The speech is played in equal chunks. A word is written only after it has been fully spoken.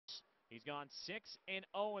He's gone 6-0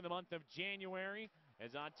 in the month of January.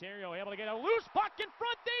 As Ontario able to get a loose puck in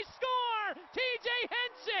front, they score! TJ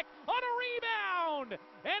Hensick on a rebound!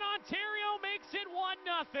 And Ontario makes it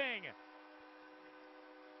 1-0.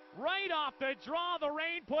 Right off the draw, the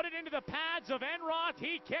Reign put it into the pads of Enroth.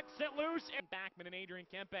 He kicks it loose. And Backman and Adrian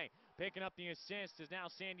Kempe picking up the assist is now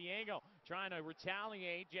San Diego trying to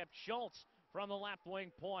retaliate. Jeff Schultz from the left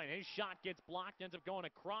wing point. His shot gets blocked, ends up going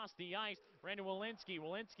across the ice. Brandon Walensky,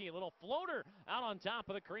 a little floater out on top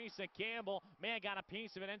of the crease of Campbell. Man got a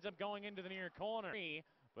piece of it, ends up going into the near corner.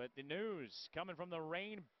 But the news coming from the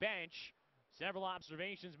Reign bench. Several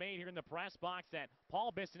observations made here in the press box that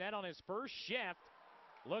Paul Bissonnette on his first shift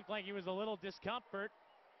looked like he was a little discomfort.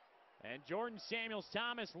 And Jordan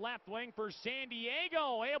Samuels-Thomas, left wing for San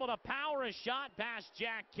Diego, able to power a shot past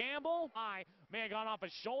Jack Campbell. May have gone off a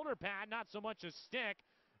shoulder pad, not so much a stick.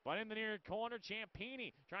 But in the near corner,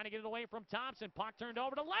 Ciampini trying to get it away from Thompson. Puck turned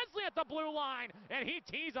over to Leslie at the blue line. And he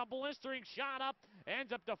tees a blistering shot up.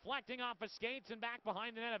 Ends up deflecting off his skates and back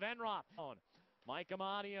behind the net of Enroth. Mike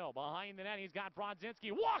Amadio behind the net. He's got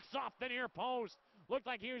Brodzinski. Walks off the near post. Looked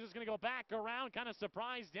like he was just going to go back around. Kind of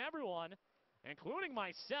surprised everyone, including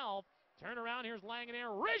myself. Turn around, here's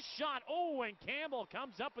Langenair, wrist shot, oh, and Campbell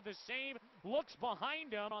comes up with the save, looks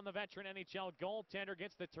behind him on the veteran NHL goaltender,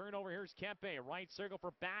 gets the turnover, here's Kempe, right circle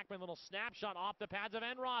for Backman, little snapshot off the pads of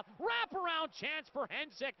Enroth, wraparound chance for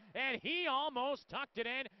Hensick, and he almost tucked it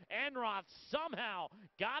in. Enroth somehow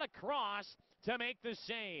got across to make the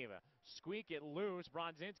save. Squeak it loose.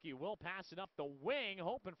 Brodzinski will pass it up the wing,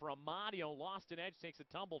 hoping for Amadio. Lost an edge, takes a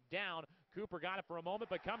tumble down. Cooper got it for a moment,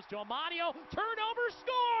 but comes to Amadio. Turnover,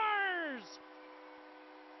 scores!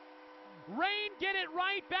 Reign get it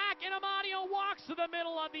right back, and Amadio walks to the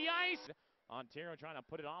middle of the ice. Ontario trying to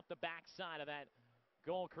put it off the backside of that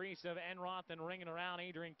goal crease of Enroth and ringing around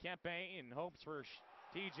Adrian Kempe in hopes for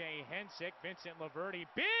TJ Hensick. Vincent Laverty,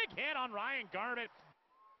 big hit on Ryan Garbett.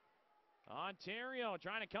 Ontario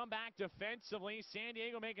trying to come back defensively. San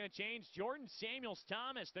Diego making a change. Jordan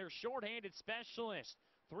Samuels-Thomas, their shorthanded specialist.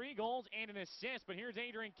 3 goals and an assist, but here's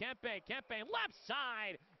Adrian Kempe. Kempe, left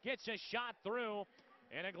side, gets a shot through.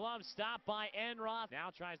 And a glove stop by Enroth. Now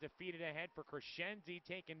tries to feed it ahead for Crescenzi,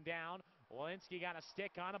 taken down. Walensky got a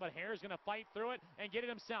stick on him, but Hare's going to fight through it and get it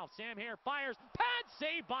himself. Sam Hare fires. Pad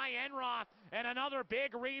save by Enroth. And another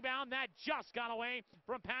big rebound that just got away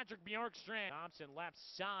from Patrick Bjorkstrand. Thompson left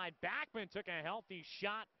side. Backman took a healthy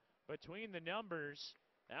shot between the numbers.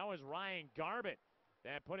 That was Ryan Garbett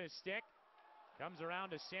that put his stick. Comes around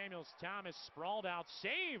to Samuels-Thomas, sprawled out,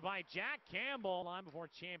 save by Jack Campbell. Line before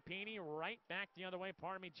Ciampini, right back the other way,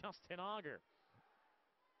 Justin Auger.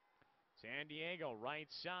 San Diego, right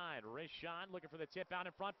side, wrist shot, looking for the tip out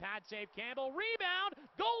in front, pad save, Campbell, rebound,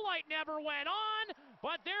 goal light never went on,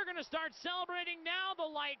 but they're going to start celebrating now. The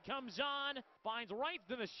light comes on, finds right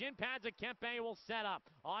to the shin pads of Kempe, will set up.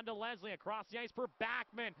 On to Leslie, across the ice for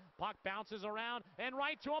Backman. Puck bounces around, and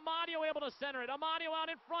right to Amadio, able to center it. Amadio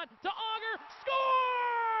out in front to Auger, scores!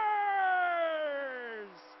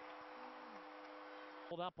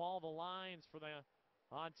 Pulled up all the lines for the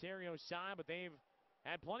Ontario side, but they've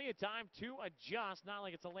had plenty of time to adjust. Not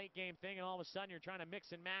like it's a late game thing and all of a sudden you're trying to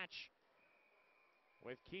mix and match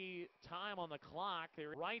with key time on the clock. The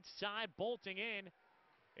right side bolting in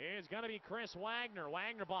is going to be Chris Wagner.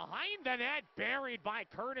 Wagner behind the net, buried by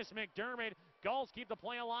Curtis McDermott. Goals keep the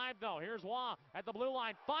play alive though. Here's Waugh at the blue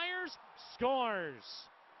line, fires, scores.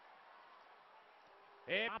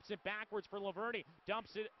 It drops it backwards for Laverty,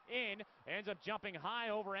 dumps it in, ends up jumping high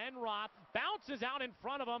over Enroth, bounces out in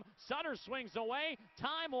front of him, Sutter swings away,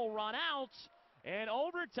 time will run out, and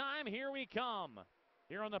overtime, here we come.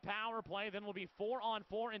 Here on the power play, then we'll be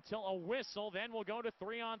 4-on-4 until a whistle, then we'll go to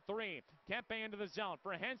 3-on-3. Kempe into the zone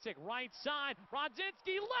for Hensick, right side,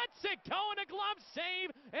 Brodzinski lets it go, and a glove save,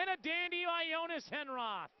 and a dandy by Jonas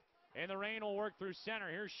Enroth. And the Reign will work through center.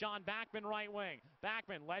 Here's Sean Backman, right wing.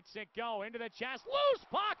 Backman lets it go into the chest. Loose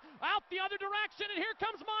puck out the other direction. And here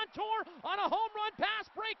comes Montour on a home run pass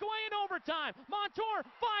breakaway in overtime. Montour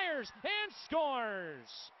fires and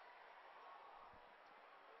scores.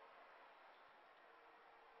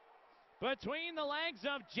 Between the legs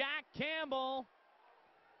of Jack Campbell,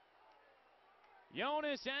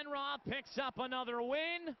 Jonas Enroth picks up another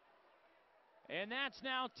win. And that's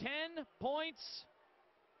now 10 points.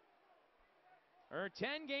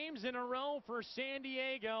 10 games in a row for San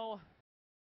Diego.